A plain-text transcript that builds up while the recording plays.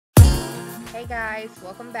Hey guys,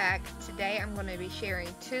 welcome back. Today I'm going to be sharing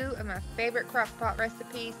two of my favorite crockpot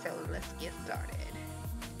recipes, so let's get started.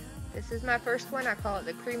 This is my first one. I call it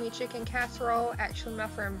the creamy chicken casserole. Actually, my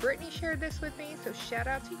friend Brittany shared this with me, so shout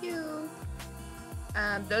out to you.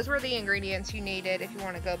 Those were the ingredients you needed if you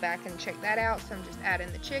want to go back and check that out. So I'm just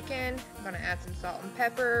adding the chicken. I'm going to add some salt and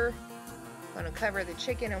pepper. I'm going to cover the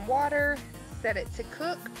chicken in water, set it to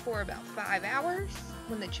cook for about 5 hours.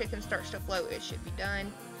 When the chicken starts to float, it should be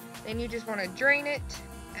done. Then you just want to drain it,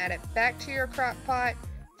 add it back to your crock pot,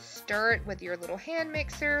 stir it with your little hand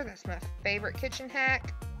mixer. That's my favorite kitchen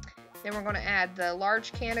hack. Then we're going to add the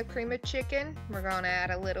large can of cream of chicken. We're going to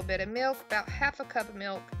add a little bit of milk, about half a cup of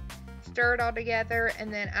milk. Stir it all together,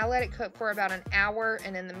 and then I let it cook for about an hour,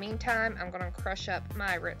 and in the meantime I'm going to crush up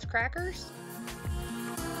my Ritz crackers.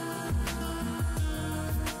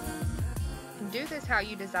 Do this how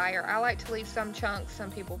you desire. I like to leave some chunks,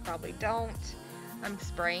 some people probably don't. I'm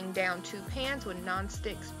spraying down 2 pans with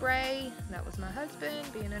non-stick spray. That was my husband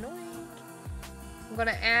being annoying. I'm going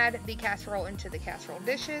to add the casserole into the casserole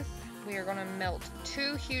dishes. We are going to melt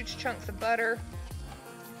 2 huge chunks of butter.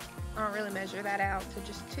 I don't really measure that out, so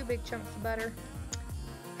just 2 big chunks of butter.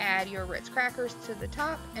 Add your Ritz crackers to the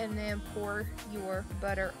top, and then pour your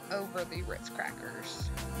butter over the Ritz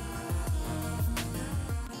crackers.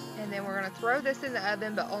 And then we're going to throw this in the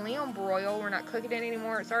oven, but only on broil. We're not cooking it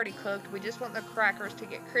anymore. It's already cooked. We just want the crackers to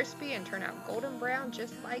get crispy and turn out golden brown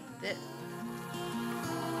just like this.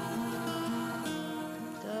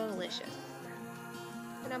 Delicious.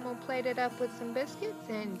 And I'm going to plate it up with some biscuits,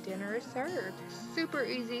 and dinner is served. Super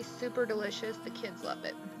easy, super delicious. The kids love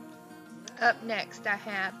it. Up next, I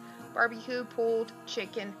have barbecue pulled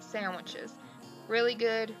chicken sandwiches. Really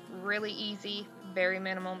good, really easy, very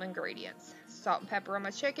minimum ingredients. Salt and pepper on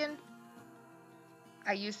my chicken.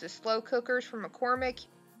 I use the slow cookers from McCormick.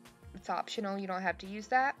 It's optional, you don't have to use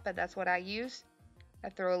that, but that's what I use. I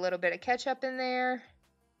throw a little bit of ketchup in there,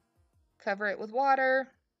 cover it with water.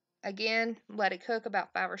 Again, let it cook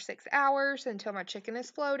about 5 or 6 hours until my chicken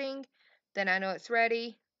is floating. Then I know it's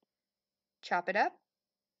ready. Chop it up.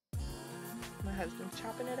 My husband's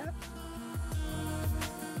chopping it up.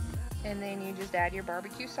 And then you just add your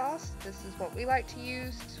barbecue sauce. This is what we like to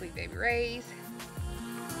use, Sweet Baby Ray's.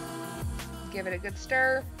 Give it a good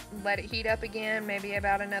stir. Let it heat up again, maybe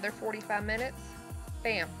about another 45 minutes.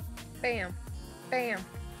 Bam, bam, bam,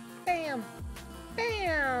 bam,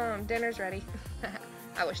 bam. Dinner's ready.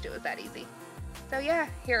 I wished it was that easy. So yeah,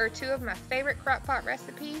 here are 2 of my favorite crock pot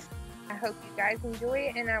recipes. I hope you guys enjoy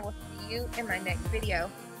it, and I will see you in my next video.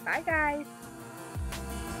 Bye guys.